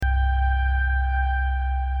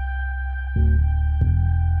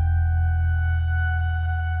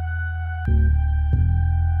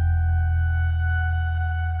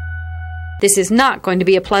This is not going to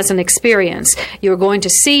be a pleasant experience. You're going to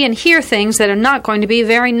see and hear things that are not going to be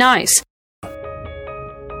very nice.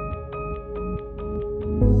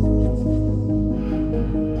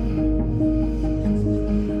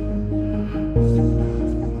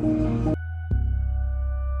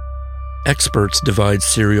 Experts divide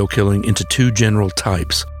serial killing into two general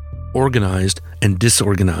types, organized and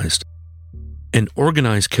disorganized. An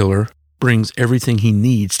organized killer brings everything he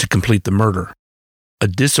needs to complete the murder. A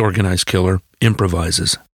disorganized killer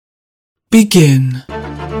improvises. Begin.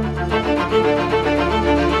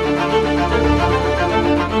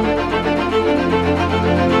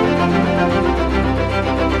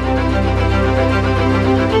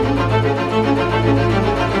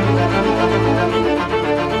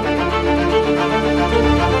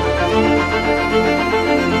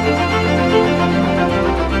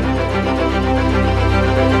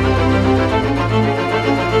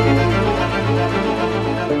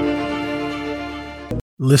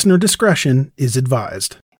 Listener discretion is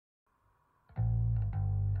advised.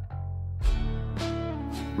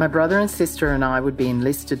 My brother and sister and I would be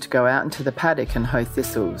enlisted to go out into the paddock and hoe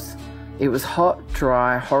thistles. It was hot,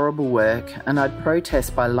 dry, horrible work, and I'd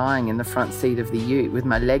protest by lying in the front seat of the ute with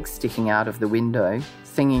my legs sticking out of the window,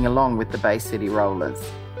 singing along with the Bay City Rollers.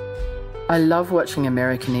 I love watching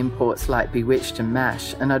American imports like Bewitched and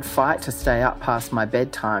MASH, and I'd fight to stay up past my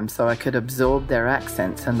bedtime so I could absorb their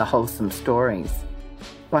accents and the wholesome stories.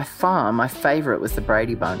 By far, my favourite was the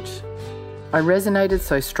Brady Bunch. I resonated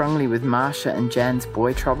so strongly with Marsha and Jan's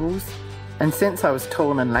boy troubles, and since I was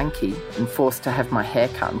tall and lanky and forced to have my hair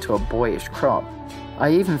cut into a boyish crop,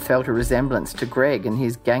 I even felt a resemblance to Greg and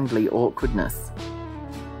his gangly awkwardness.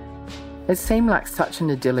 It seemed like such an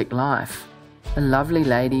idyllic life. A lovely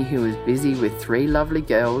lady who was busy with 3 lovely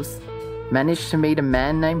girls, managed to meet a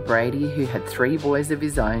man named Brady who had 3 boys of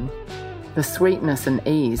his own. The sweetness and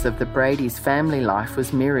ease of the Brady's family life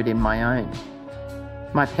was mirrored in my own.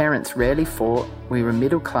 My parents rarely fought, we were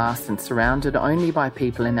middle class and surrounded only by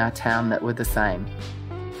people in our town that were the same.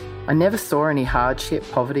 I never saw any hardship,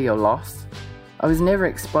 poverty or loss. I was never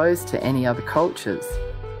exposed to any other cultures,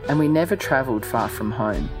 and we never travelled far from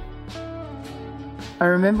home. I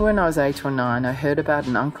remember when I was 8 or 9, I heard about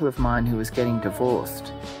an uncle of mine who was getting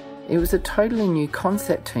divorced. It was a totally new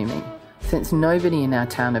concept to me, since nobody in our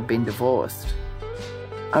town had been divorced.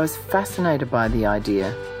 I was fascinated by the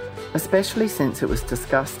idea, especially since it was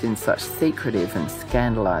discussed in such secretive and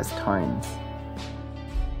scandalised tones.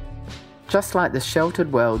 Just like the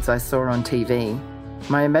sheltered worlds I saw on TV,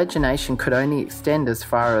 my imagination could only extend as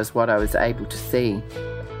far as what I was able to see.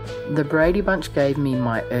 The Brady Bunch gave me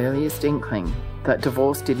my earliest inkling that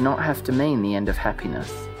divorce did not have to mean the end of happiness.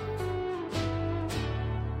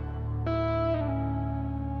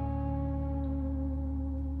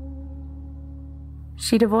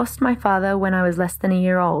 She divorced my father when I was less than a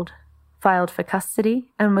year old, filed for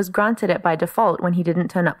custody, and was granted it by default when he didn't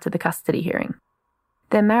turn up to the custody hearing.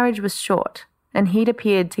 Their marriage was short, and he'd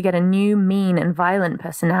appeared to get a new, mean and violent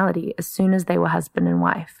personality as soon as they were husband and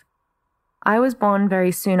wife. I was born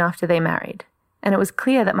very soon after they married, and it was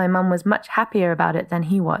clear that my mum was much happier about it than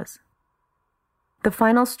he was. The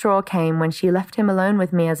final straw came when she left him alone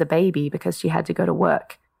with me as a baby because she had to go to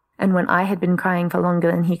work, and when I had been crying for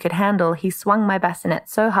longer than he could handle, he swung my bassinet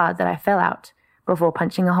so hard that I fell out before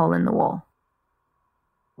punching a hole in the wall.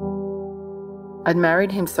 I'd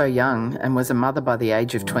married him so young and was a mother by the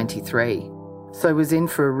age of 23, so was in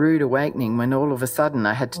for a rude awakening when all of a sudden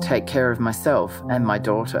I had to take care of myself and my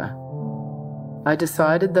daughter. I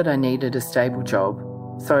decided that I needed a stable job,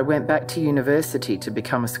 so I went back to university to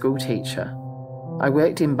become a school teacher. I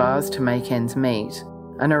worked in bars to make ends meet,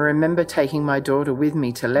 and I remember taking my daughter with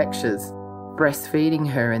me to lectures, breastfeeding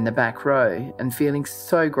her in the back row and feeling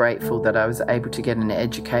so grateful that I was able to get an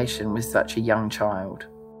education with such a young child.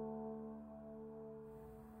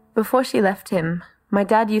 Before she left him, my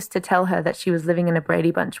dad used to tell her that she was living in a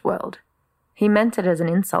Brady Bunch world. He meant it as an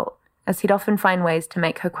insult, as he'd often find ways to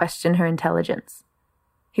make her question her intelligence.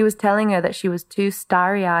 He was telling her that she was too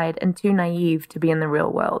starry-eyed and too naive to be in the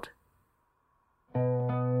real world.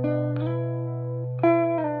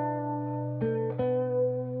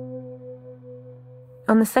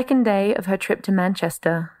 On the second day of her trip to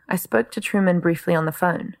Manchester, I spoke to Truman briefly on the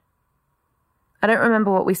phone. I don't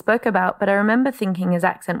remember what we spoke about, but I remember thinking his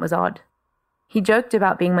accent was odd. He joked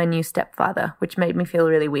about being my new stepfather, which made me feel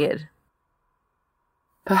really weird.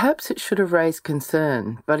 Perhaps it should have raised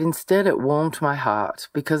concern, but instead it warmed my heart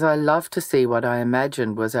because I loved to see what I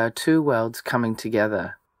imagined was our two worlds coming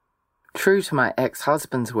together. True to my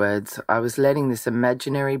ex-husband's words, I was letting this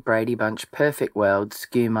imaginary Brady Bunch perfect world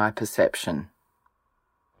skew my perception.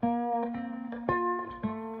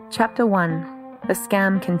 Chapter 1. The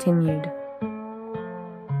Scam Continued.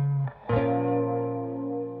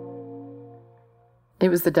 It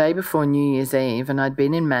was the day before New Year's Eve and I'd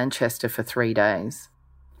been in Manchester for 3 days.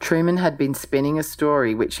 Truman had been spinning a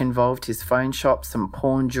story which involved his phone shop, some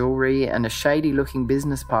pawn jewellery and a shady-looking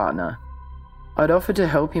business partner. I'd offered to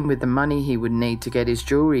help him with the money he would need to get his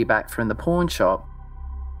jewellery back from the pawn shop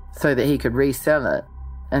so that he could resell it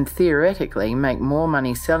and theoretically make more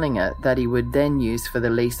money selling it that he would then use for the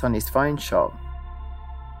lease on his phone shop.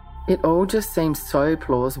 It all just seemed so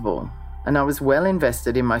plausible, and I was well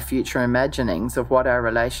invested in my future imaginings of what our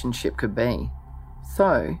relationship could be.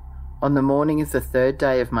 So, on the morning of the third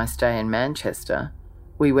day of my stay in Manchester,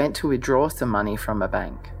 we went to withdraw some money from a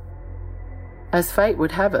bank. As fate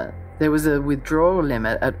would have it, there was a withdrawal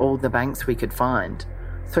limit at all the banks we could find,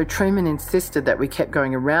 so Truman insisted that we kept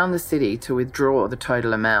going around the city to withdraw the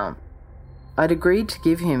total amount. I'd agreed to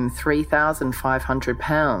give him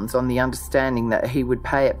 £3,500 on the understanding that he would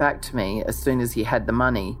pay it back to me as soon as he had the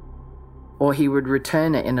money, or he would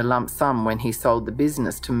return it in a lump sum when he sold the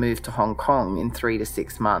business to move to Hong Kong in 3 to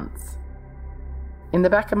 6 months. In the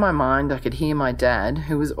back of my mind, I could hear my dad,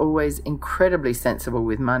 who was always incredibly sensible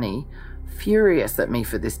with money, furious at me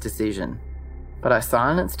for this decision. But I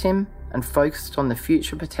silenced him and focused on the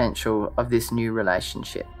future potential of this new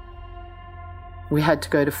relationship. We had to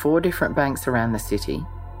go to 4 different banks around the city.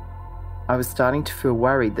 I was starting to feel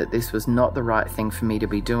worried that this was not the right thing for me to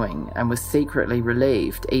be doing and was secretly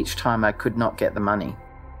relieved each time I could not get the money.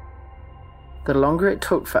 The longer it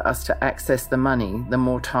took for us to access the money, the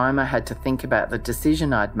more time I had to think about the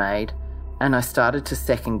decision I'd made, and I started to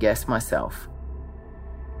second guess myself.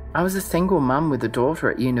 I was a single mum with a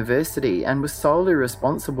daughter at university and was solely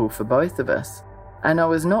responsible for both of us, and I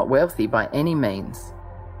was not wealthy by any means.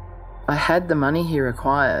 I had the money he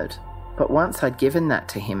required, but once I'd given that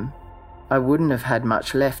to him, I wouldn't have had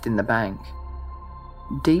much left in the bank.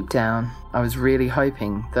 Deep down, I was really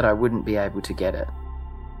hoping that I wouldn't be able to get it.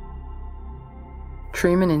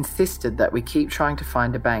 Truman insisted that we keep trying to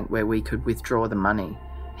find a bank where we could withdraw the money.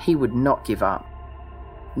 He would not give up.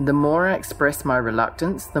 The more I expressed my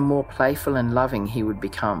reluctance, the more playful and loving he would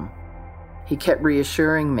become. He kept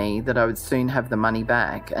reassuring me that I would soon have the money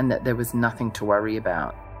back and that there was nothing to worry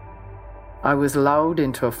about. I was lulled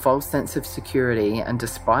into a false sense of security, and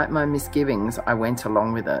despite my misgivings, I went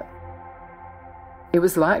along with it. It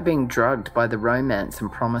was like being drugged by the romance and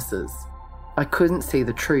promises. I couldn't see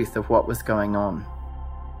the truth of what was going on.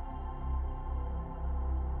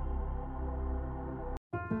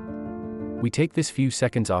 We take this few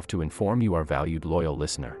seconds off to inform you, our valued loyal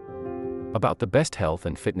listener, about the best health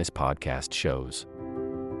and fitness podcast shows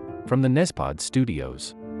from the Nezpod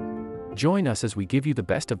studios. Join us as we give you the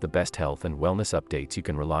best of the best health and wellness updates you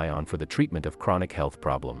can rely on for the treatment of chronic health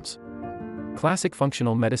problems. Classic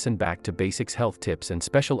functional medicine back to basics health tips and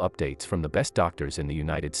special updates from the best doctors in the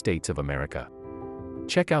United States of America.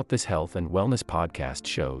 Check out this health and wellness podcast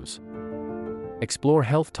shows. Explore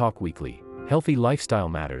Health Talk Weekly, Healthy Lifestyle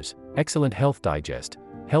Matters, Excellent Health Digest,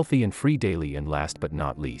 Healthy and Free Daily, and last but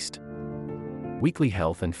not least, Weekly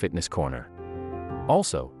Health and Fitness Corner.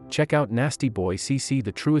 Also, check out Nasty Boy CC,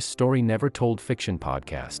 the truest story never told fiction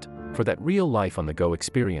podcast, for that real life on the go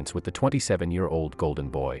experience with the 27-year-old golden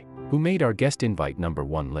boy, who made our guest invite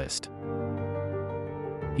 #1 list.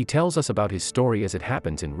 He tells us about his story as it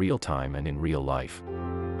happens in real time and in real life.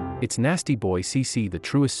 It's Nasty Boy CC, the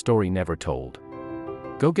truest story never told.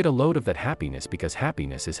 Go get a load of that happiness, because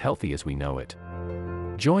happiness is healthy as we know it.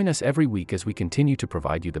 Join us every week as we continue to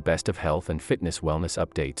provide you the best of health and fitness wellness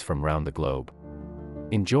updates from around the globe.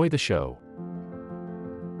 Enjoy the show.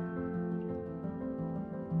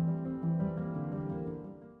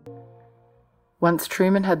 Once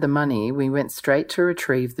Truman had the money, we went straight to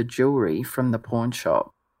retrieve the jewellery from the pawn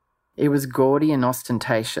shop. It was gaudy and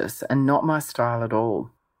ostentatious and not my style at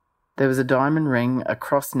all. There was a diamond ring, a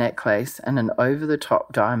cross necklace, and an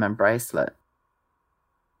over-the-top diamond bracelet.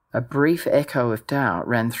 A brief echo of doubt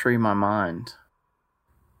ran through my mind.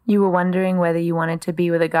 You were wondering whether you wanted to be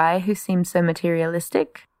with a guy who seemed so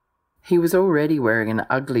materialistic? He was already wearing an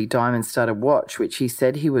ugly diamond-studded watch which he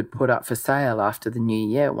said he would put up for sale after the new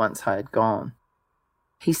year once I had gone.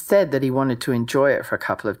 He said that he wanted to enjoy it for a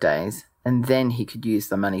couple of days, and then he could use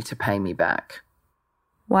the money to pay me back.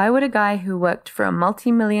 Why would a guy who worked for a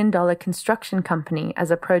multi-million-dollar construction company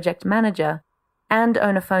as a project manager and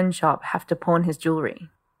own a phone shop have to pawn his jewellery?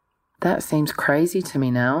 That seems crazy to me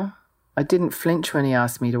now. I didn't flinch when he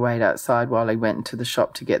asked me to wait outside while he went into the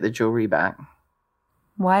shop to get the jewellery back.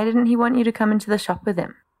 Why didn't he want you to come into the shop with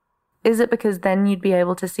him? Is it because then you'd be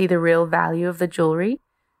able to see the real value of the jewellery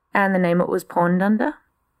and the name it was pawned under?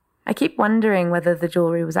 I keep wondering whether the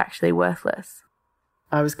jewellery was actually worthless.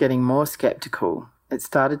 I was getting more sceptical. It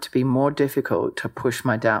started to be more difficult to push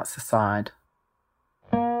my doubts aside.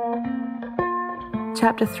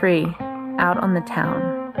 Chapter 3. Out on the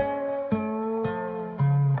Town.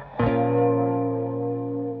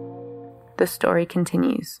 The story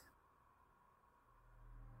continues.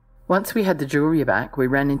 Once we had the jewellery back, we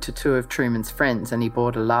ran into two of Truman's friends and he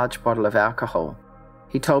bought a large bottle of alcohol.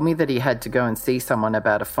 He told me that he had to go and see someone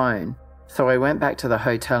about a phone, so I went back to the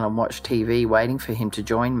hotel and watched TV waiting for him to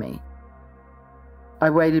join me. I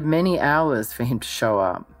waited many hours for him to show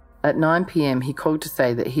up. At 9 p.m, he called to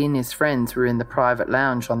say that he and his friends were in the private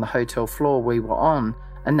lounge on the hotel floor we were on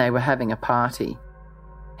and they were having a party.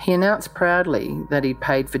 He announced proudly that he'd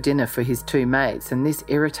paid for dinner for his two mates, and this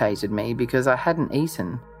irritated me because I hadn't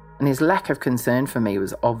eaten, and his lack of concern for me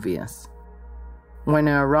was obvious. When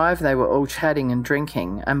I arrived, they were all chatting and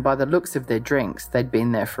drinking, and by the looks of their drinks, they'd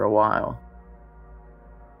been there for a while.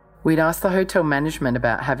 We'd asked the hotel management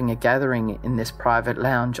about having a gathering in this private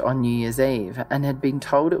lounge on New Year's Eve and had been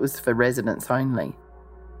told it was for residents only.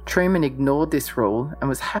 Truman ignored this rule and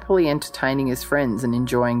was happily entertaining his friends and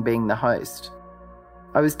enjoying being the host.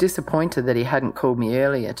 I was disappointed that he hadn't called me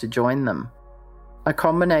earlier to join them. A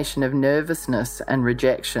combination of nervousness and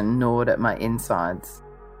rejection gnawed at my insides.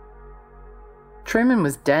 Truman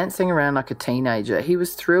was dancing around like a teenager. He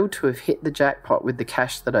was thrilled to have hit the jackpot with the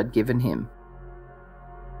cash that I'd given him.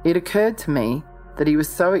 It occurred to me that he was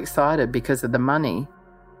so excited because of the money,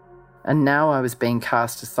 and now I was being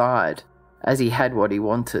cast aside, as he had what he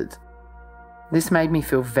wanted. This made me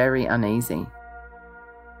feel very uneasy.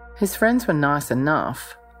 His friends were nice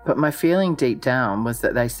enough, but my feeling deep down was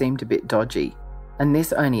that they seemed a bit dodgy, and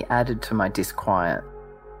this only added to my disquiet.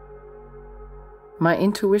 My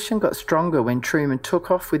intuition got stronger when Truman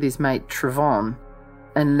took off with his mate Trevon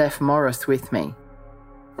and left Morris with me.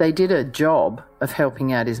 They did a job of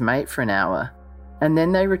helping out his mate for an hour, and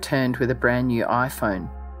then they returned with a brand new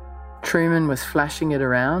iPhone. Truman was flashing it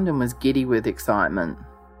around and was giddy with excitement.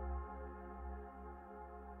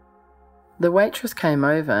 The waitress came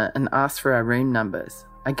over and asked for our room numbers.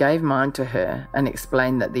 I gave mine to her and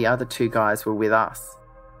explained that the other two guys were with us.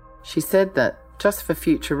 She said that, just for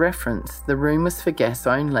future reference, the room was for guests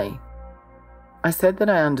only. I said that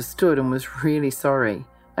I understood and was really sorry,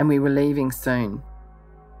 and we were leaving soon.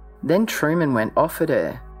 Then Truman went off at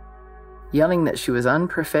her, yelling that she was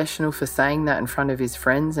unprofessional for saying that in front of his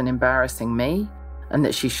friends and embarrassing me, and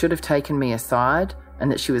that she should have taken me aside,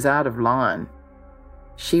 and that she was out of line.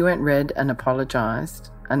 She went red and apologised,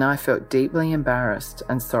 and I felt deeply embarrassed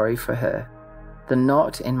and sorry for her. The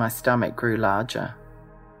knot in my stomach grew larger.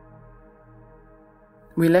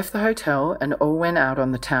 We left the hotel and all went out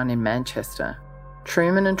on the town in Manchester.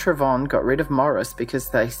 Truman and Trevon got rid of Morris because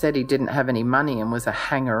they said he didn't have any money and was a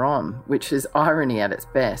hanger-on, which is irony at its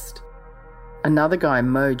best. Another guy,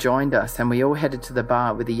 Mo, joined us and we all headed to the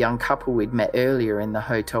bar with a young couple we'd met earlier in the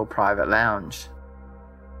hotel private lounge.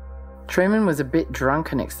 Truman was a bit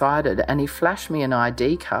drunk and excited, and he flashed me an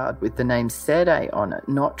ID card with the name Sede on it,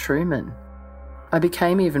 not Truman. I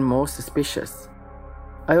became even more suspicious.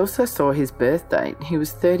 I also saw his birth date. He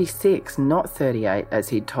was 36, not 38, as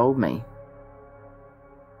he'd told me.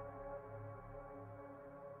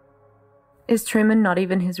 Is Truman not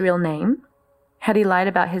even his real name? Had he lied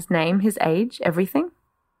about his name, his age, everything?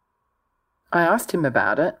 I asked him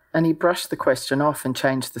about it, and he brushed the question off and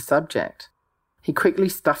changed the subject. He quickly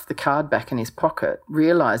stuffed the card back in his pocket,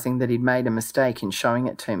 realising that he'd made a mistake in showing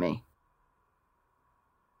it to me.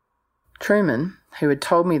 Truman, who had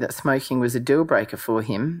told me that smoking was a deal-breaker for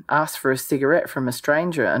him, asked for a cigarette from a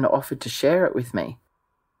stranger and offered to share it with me.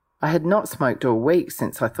 I had not smoked all week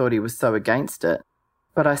since I thought he was so against it,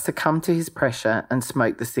 but I succumbed to his pressure and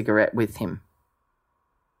smoked the cigarette with him.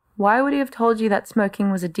 Why would he have told you that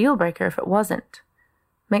smoking was a deal-breaker if it wasn't?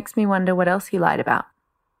 Makes me wonder what else he lied about.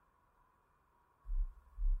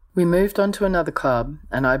 We moved on to another club,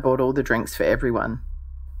 and I bought all the drinks for everyone.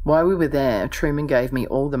 While we were there, Truman gave me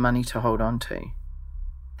all the money to hold on to.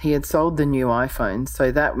 He had sold the new iPhone,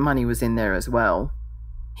 so that money was in there as well.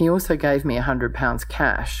 He also gave me £100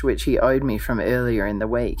 cash, which he owed me from earlier in the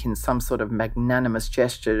week, in some sort of magnanimous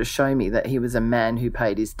gesture to show me that he was a man who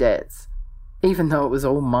paid his debts, even though it was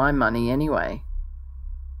all my money anyway.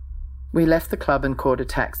 We left the club and caught a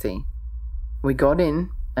taxi. We got in,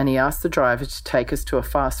 and he asked the driver to take us to a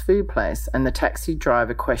fast food place, and the taxi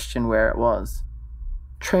driver questioned where it was.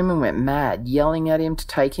 Truman went mad, yelling at him to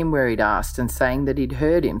take him where he'd asked and saying that he'd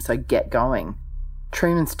heard him, so get going.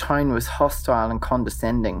 Truman's tone was hostile and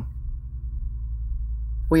condescending.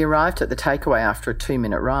 We arrived at the takeaway after a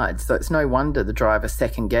 2-minute ride, so it's no wonder the driver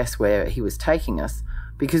second-guessed where he was taking us,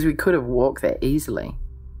 because we could have walked there easily.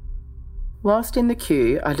 Whilst in the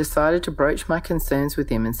queue, I decided to broach my concerns with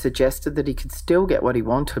him and suggested that he could still get what he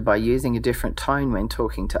wanted by using a different tone when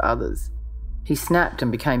talking to others. He snapped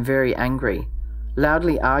and became very angry,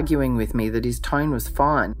 loudly arguing with me that his tone was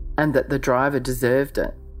fine and that the driver deserved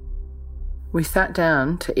it. We sat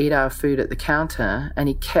down to eat our food at the counter and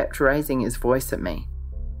he kept raising his voice at me.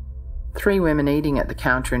 3 women eating at the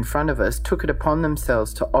counter in front of us took it upon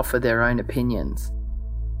themselves to offer their own opinions.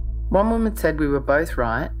 One woman said we were both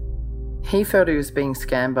right. He felt he was being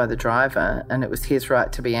scammed by the driver and it was his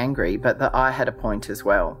right to be angry, but that I had a point as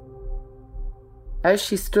well. As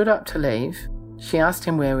she stood up to leave, she asked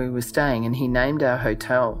him where we were staying and he named our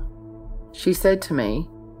hotel. She said to me,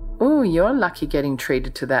 "Oh, you're lucky getting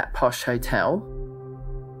treated to that posh hotel."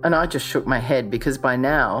 And I just shook my head because by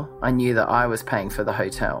now I knew that I was paying for the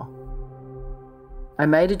hotel. I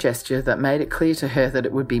made a gesture that made it clear to her that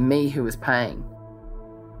it would be me who was paying.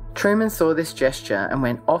 Truman saw this gesture and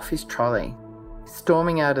went off his trolley,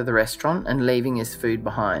 storming out of the restaurant and leaving his food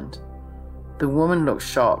behind. The woman looked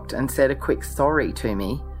shocked and said a quick sorry to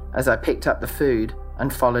me as I picked up the food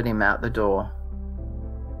and followed him out the door.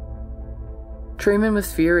 Truman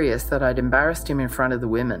was furious that I'd embarrassed him in front of the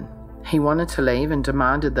women. He wanted to leave and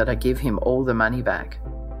demanded that I give him all the money back.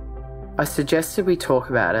 I suggested we talk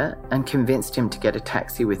about it and convinced him to get a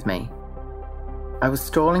taxi with me. I was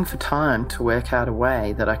stalling for time to work out a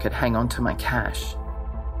way that I could hang on to my cash.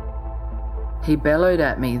 He bellowed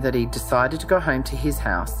at me that he'd decided to go home to his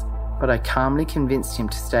house, but I calmly convinced him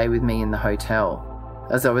to stay with me in the hotel,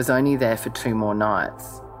 as I was only there for 2 more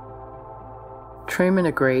nights. Truman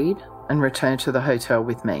agreed and returned to the hotel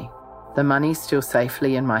with me, the money still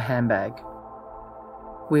safely in my handbag.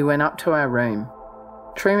 We went up to our room.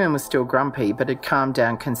 Truman was still grumpy, but had calmed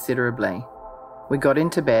down considerably. We got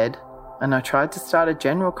into bed, and I tried to start a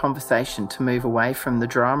general conversation to move away from the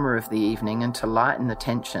drama of the evening and to lighten the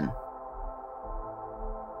tension.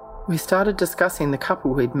 We started discussing the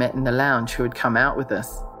couple we'd met in the lounge who had come out with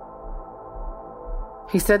us.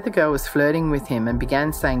 He said the girl was flirting with him and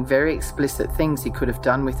began saying very explicit things he could have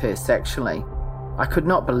done with her sexually. I could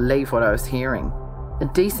not believe what I was hearing.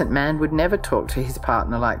 A decent man would never talk to his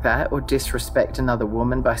partner like that or disrespect another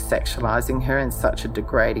woman by sexualizing her in such a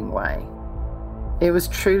degrading way. It was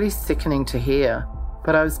truly sickening to hear,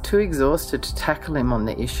 but I was too exhausted to tackle him on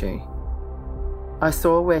the issue. I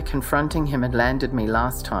saw where confronting him had landed me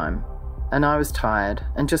last time, and I was tired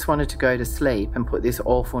and just wanted to go to sleep and put this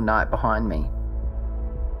awful night behind me.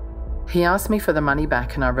 He asked me for the money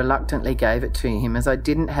back and I reluctantly gave it to him as I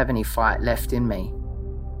didn't have any fight left in me.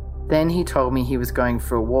 Then he told me he was going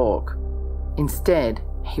for a walk. Instead,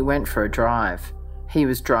 he went for a drive. He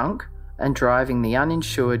was drunk and driving the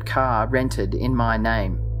uninsured car rented in my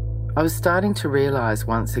name. I was starting to realise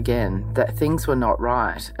once again that things were not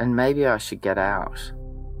right and maybe I should get out.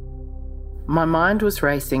 My mind was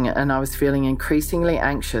racing and I was feeling increasingly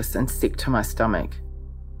anxious and sick to my stomach.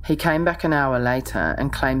 He came back an hour later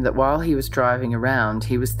and claimed that while he was driving around,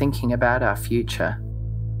 he was thinking about our future.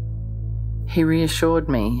 He reassured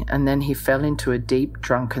me and then he fell into a deep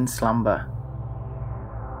drunken slumber.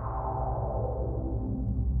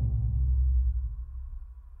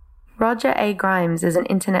 Roger A. Grimes is an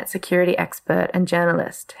internet security expert and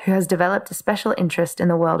journalist who has developed a special interest in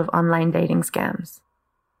the world of online dating scams.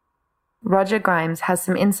 Roger Grimes has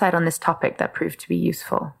some insight on this topic that proved to be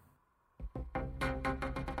useful.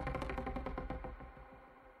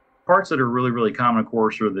 Parts that are really common, of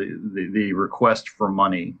course, are the request for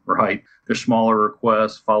money, right? The smaller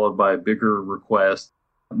requests followed by a bigger request.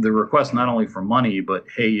 The request not only for money, but,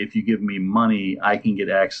 hey, if you give me money, I can get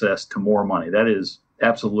access to more money. That is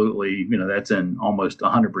absolutely, that's in almost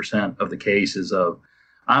 100% of the cases of,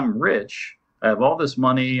 I'm rich, I have all this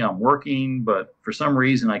money, I'm working, but for some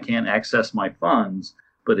reason I can't access my funds.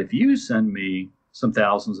 But if you send me some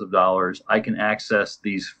thousands of dollars, I can access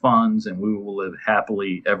these funds and we will live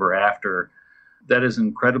happily ever after. That is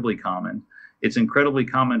incredibly common. It's incredibly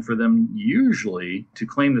common for them usually to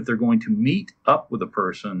claim that they're going to meet up with a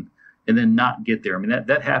person and then not get there. I mean,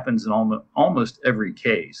 that happens in almost every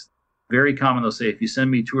case. Very common, they'll say, if you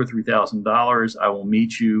send me $2,000 or $3,000, I will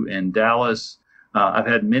meet you in Dallas. I've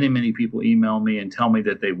had many people email me and tell me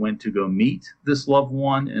that they went to go meet this loved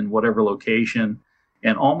one in whatever location,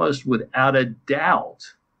 and almost without a doubt,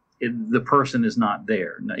 the person is not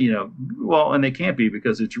there. And they can't be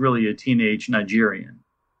because it's really a teenage Nigerian,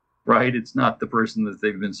 right? It's not the person that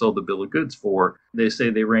they've been sold the bill of goods for. They say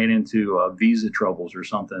they ran into visa troubles or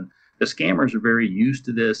something. The scammers are very used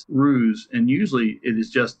to this ruse, and usually it is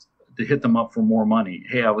just to hit them up for more money.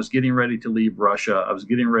 Hey, I was getting ready to leave Russia. I was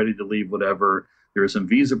getting ready to leave whatever. there were some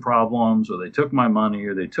visa problems, or they took my money,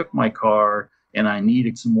 or they took my car, and I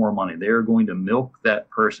needed some more money. They are going to milk that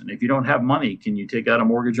person. If you don't have money, can you take out a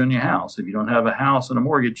mortgage on your house? If you don't have a house and a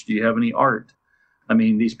mortgage, do you have any art? I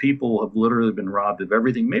mean, these people have literally been robbed of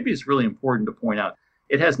everything. Maybe it's really important to point out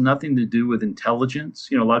it has nothing to do with intelligence.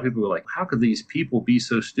 You know, a lot of people are like, how could these people be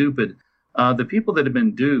so stupid? The people that have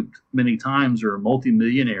been duped many times are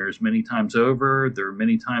multimillionaires many times over. They're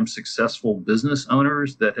many times successful business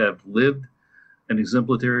owners that have lived an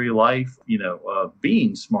exemplary life, of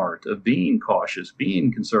being smart, of being cautious,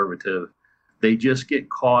 being conservative. They just get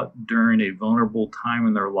caught during a vulnerable time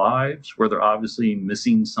in their lives where they're obviously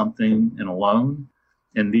missing something and alone.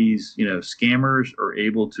 And these, scammers are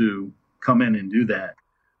able to come in and do that.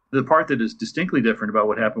 The part that is distinctly different about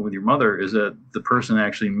what happened with your mother is that the person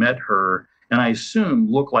actually met her, and I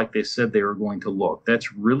assume looked like they said they were going to look.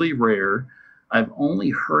 That's really rare. I've only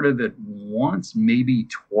heard of it once, maybe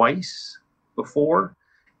twice before.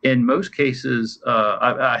 In most cases,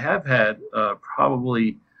 I have had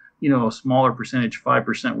probably, a smaller percentage,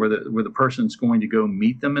 5%, where the person's going to go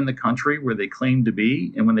meet them in the country where they claim to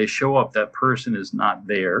be, and when they show up, that person is not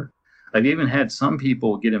there. I've even had some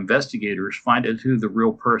people get investigators find out who the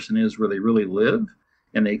real person is where they really live,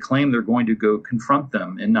 and they claim they're going to go confront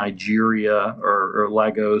them in Nigeria or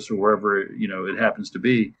Lagos or wherever it happens to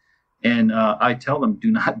be. And I tell them,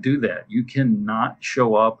 do not do that. You cannot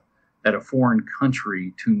show up at a foreign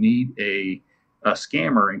country to meet a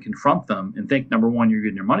scammer and confront them and think, number one, you're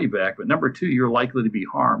getting your money back, but number two, you're likely to be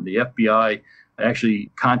harmed. The FBI actually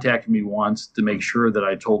contacted me once to make sure that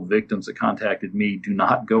I told victims that contacted me, do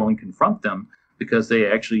not go and confront them, because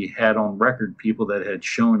they actually had on record people that had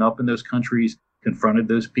shown up in those countries, confronted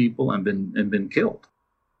those people, and been killed.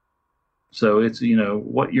 So it's,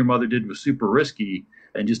 what your mother did was super risky,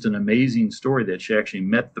 and just an amazing story that she actually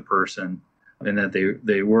met the person, and that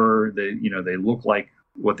they look like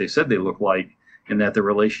what they said they looked like, and that the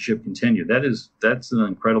relationship continued. That's an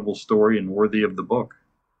incredible story and worthy of the book.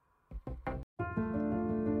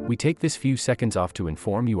 We take this few seconds off to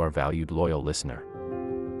inform you, our valued loyal listener,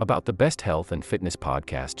 about the best health and fitness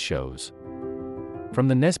podcast shows from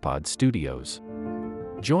the Nespod studios.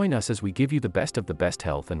 Join us as we give you the best of the best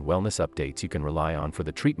health and wellness updates you can rely on for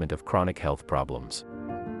the treatment of chronic health problems.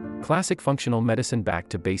 Classic functional medicine back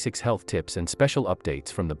to basics health tips and special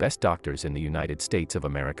updates from the best doctors in the United States of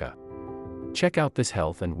America. Check out this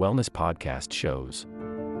health and wellness podcast shows.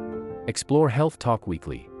 Explore Health Talk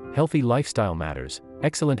Weekly, Healthy Lifestyle Matters,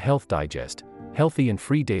 Excellent Health Digest, Healthy and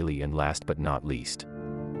Free Daily, and last but not least,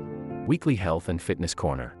 Weekly Health and Fitness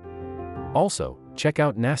Corner. Also, check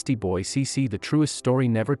out Nasty Boy CC, the truest story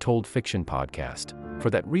never told fiction podcast, for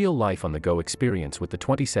that real life on the go experience with the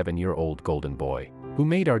 27-year-old golden boy, who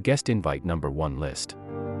made our guest invite #1 list.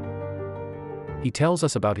 He tells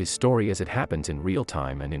us about his story as it happens in real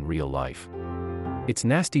time and in real life. It's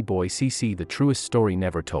Nasty Boy CC, the truest story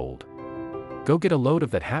never told. Go get a load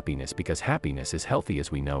of that happiness, because happiness is healthy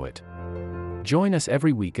as we know it. Join us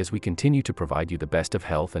every week as we continue to provide you the best of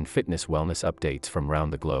health and fitness wellness updates from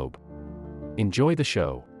around the globe. Enjoy the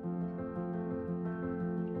show.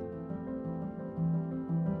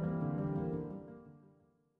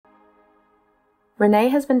 Renee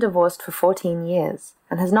has been divorced for 14 years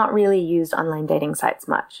and has not really used online dating sites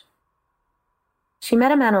much. She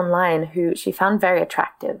met a man online who she found very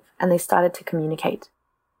attractive, and they started to communicate.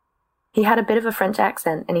 He had a bit of a French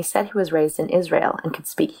accent, and he said he was raised in Israel and could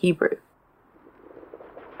speak Hebrew.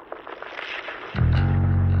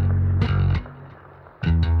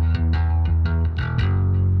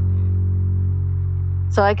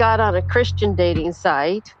 So I got on a Christian dating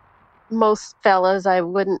site. Most fellas I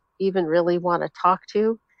wouldn't even really want to talk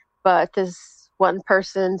to, but this one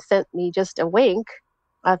person sent me just a wink.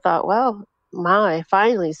 I thought, well,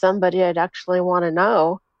 finally somebody I'd actually want to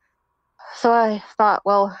know. So I thought,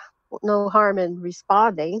 well, no harm in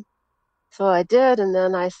responding. So I did, and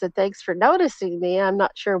then I said, thanks for noticing me. I'm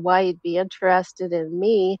not sure why you'd be interested in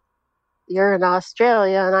me. You're in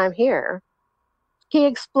Australia and I'm here. He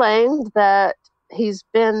explained that he's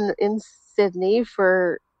been in Sydney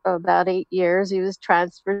for about 8 years. He was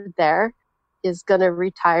transferred there. He's going to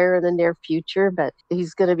retire in the near future, but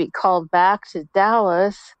he's going to be called back to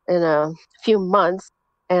Dallas in a few months.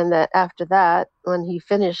 And that after that, when he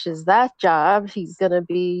finishes that job, he's going to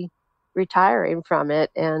be retiring from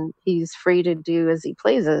it, and he's free to do as he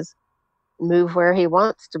pleases, move where he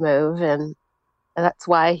wants to move. And that's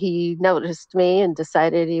why he noticed me and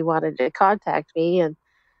decided he wanted to contact me. And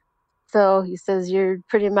so he says, you're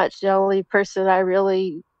pretty much the only person I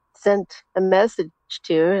really sent a message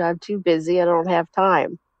to. I'm too busy. I don't have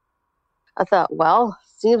time. I thought, well,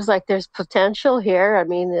 seems like there's potential here. I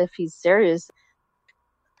mean, if he's serious,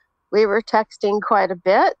 we were texting quite a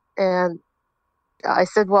bit, and I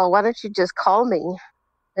said, well, why don't you just call me?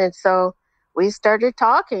 And so we started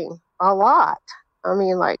talking a lot. I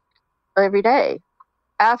mean, like every day.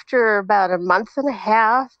 After about a month and a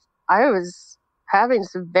half, I was having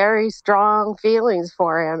some very strong feelings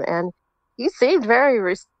for him, and he seemed very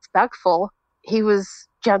respectful. He was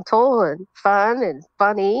gentle and fun and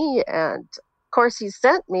funny, and of course he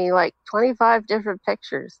sent me like 25 different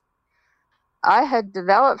pictures. I had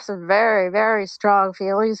developed some very, very strong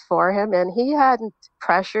feelings for him, and he hadn't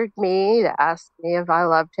pressured me to ask me if I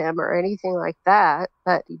loved him or anything like that,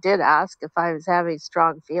 but he did ask if I was having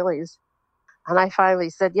strong feelings. And I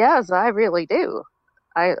finally said, yes, I really do.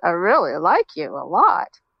 I really like you a lot.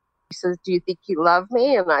 He says, do you think you love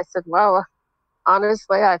me? And I said, well,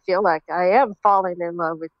 honestly, I feel like I am falling in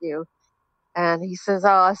love with you. And he says, oh,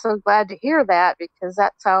 I'm so glad to hear that, because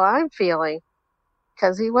that's how I'm feeling.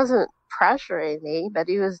 Because he wasn't pressuring me, but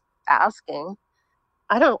he was asking.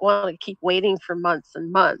 I don't want to keep waiting for months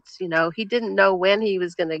and months. You know, he didn't know when he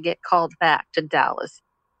was going to get called back to Dallas.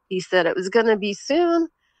 He said it was going to be soon,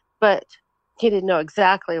 but he didn't know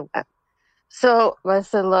exactly when. So I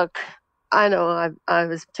said, look, I know I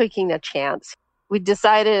was taking a chance. We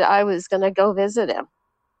decided I was going to go visit him.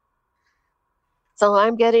 So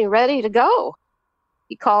I'm getting ready to go.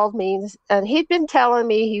 He called me, and he'd been telling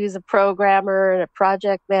me he was a programmer and a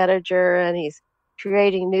project manager, and he's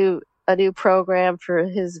creating a new program for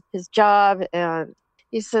his job. And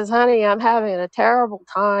he says, honey, I'm having a terrible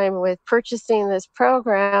time with purchasing this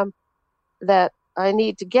program that I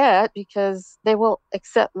need to get because they won't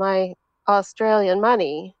accept my Australian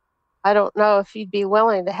money. I don't know if you'd be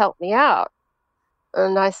willing to help me out.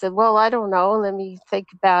 And I said, well, I don't know. Let me think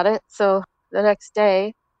about it. So the next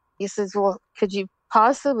day, he says, well, could you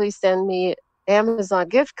possibly send me an Amazon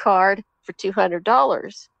gift card for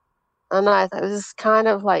 $200? And I was kind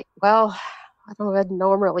of like, well, I don't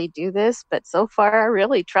normally do this, but so far I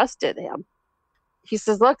really trusted him. He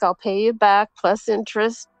says, look, I'll pay you back plus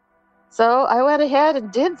interest. So I went ahead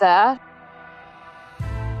and did that.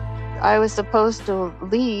 I was supposed to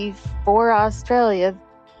leave for Australia.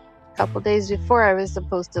 A couple days before I was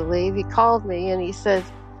supposed to leave, he called me and he said,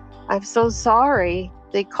 I'm so sorry.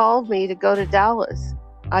 They called me to go to Dallas.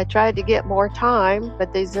 I tried to get more time,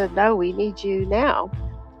 but they said, no, we need you now.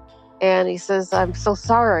 And he says, I'm so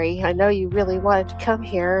sorry. I know you really wanted to come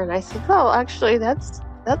here. And I said, well, actually, that's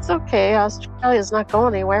okay. Australia's not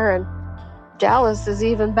going anywhere, and Dallas is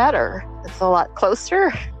even better. It's a lot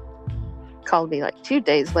closer. Called me like 2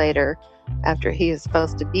 days later after he was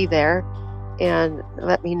supposed to be there and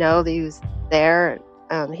let me know that he was there.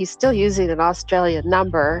 He's still using an Australian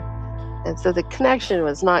number, and so the connection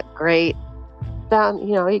was not great.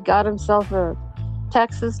 He got himself a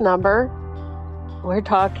Texas number. We're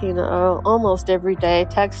talking almost every day,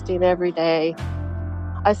 texting every day.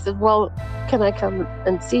 I said, well, can I come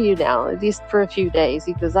and see you now, at least for a few days?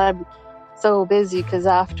 Because I'm so busy, because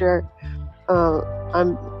after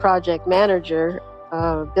I'm project manager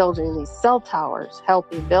building these cell towers,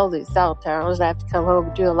 helping build these cell towers, I have to come home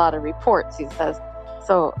and do a lot of reports, he says.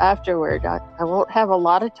 So afterward, I won't have a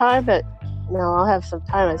lot of time, but I'll have some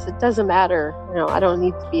time. I said, doesn't matter. I don't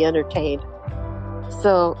need to be entertained.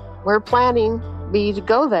 So we're planning me to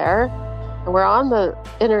go there, and we're on the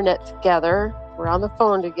internet together. We're on the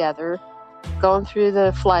phone together, going through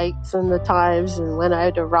the flights and the times and when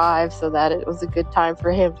I'd arrive so that it was a good time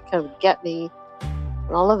for him to come get me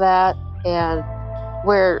and all of that. And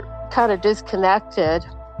we're kind of disconnected,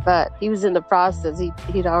 but he was in the process.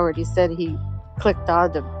 He'd already said he clicked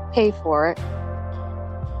on to pay for it.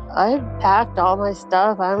 I packed all my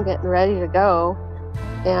stuff. I'm getting ready to go,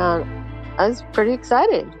 and I was pretty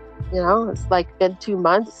excited. It's like been 2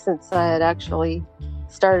 months since I had actually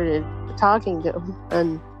started talking to him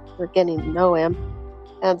and we're getting to know him.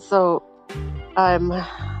 And so I'm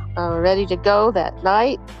ready to go that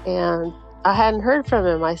night, and I hadn't heard from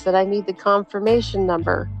him. I said, I need the confirmation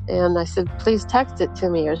number. And I said, please text it to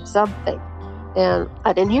me or something. And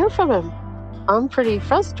I didn't hear from him. I'm pretty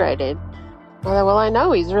frustrated. Well, I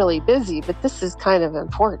know he's really busy, but this is kind of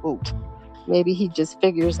important. Maybe he just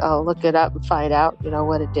figures I'll look it up and find out,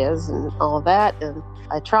 what it is and all of that. And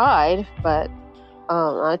I tried, but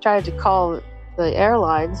I tried to call the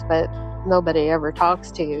airlines, but nobody ever talks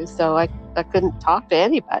to you. So I couldn't talk to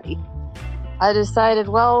anybody. I decided,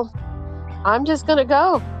 well, I'm just going to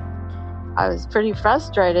go. I was pretty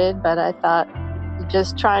frustrated, but I thought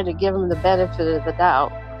just trying to give him the benefit of the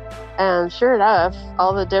doubt. And sure enough,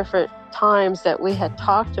 all the different times that we had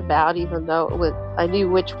talked about, even though I knew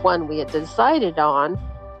which one we had decided on,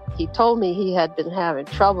 he told me he had been having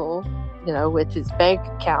trouble, with his bank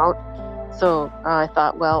account. So I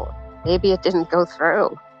thought, well, maybe it didn't go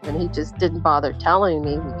through. And he just didn't bother telling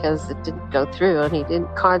me because it didn't go through, and he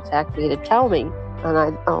didn't contact me to tell me. And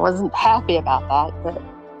I wasn't happy about that.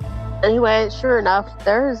 But anyway, sure enough,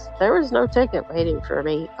 there was no ticket waiting for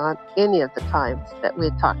me on any of the times that we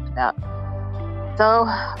had talked about. So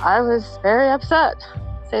I was very upset,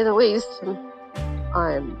 to say the least. And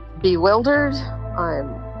I'm bewildered,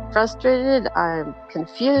 I'm frustrated, I'm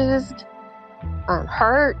confused, I'm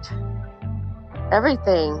hurt,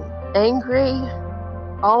 everything, angry,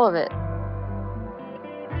 all of it.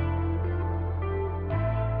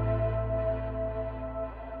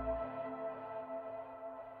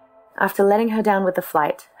 After letting her down with the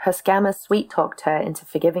flight, her scammer sweet-talked her into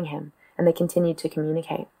forgiving him, and they continued to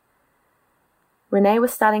communicate. Renee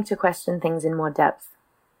was starting to question things in more depth.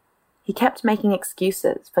 He kept making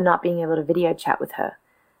excuses for not being able to video chat with her,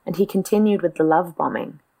 and he continued with the love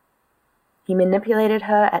bombing. He manipulated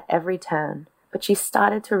her at every turn, but she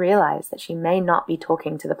started to realize that she may not be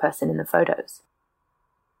talking to the person in the photos.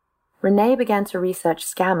 Renee began to research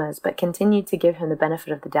scammers but continued to give him the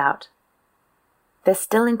benefit of the doubt. They're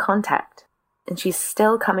still in contact, and she's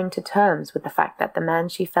still coming to terms with the fact that the man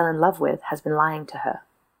she fell in love with has been lying to her.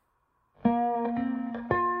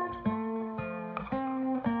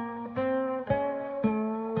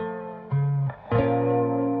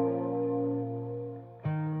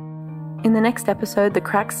 In the next episode, the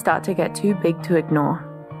cracks start to get too big to ignore.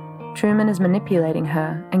 Truman is manipulating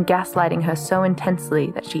her and gaslighting her so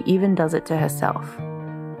intensely that she even does it to herself.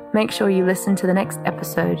 Make sure you listen to the next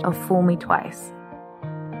episode of Fool Me Twice.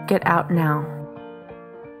 Get out now.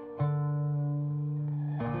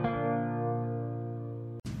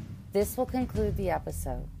 This will conclude the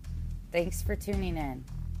episode. Thanks for tuning in.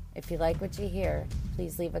 If you like what you hear,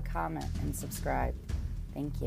 please leave a comment and subscribe. Thank you.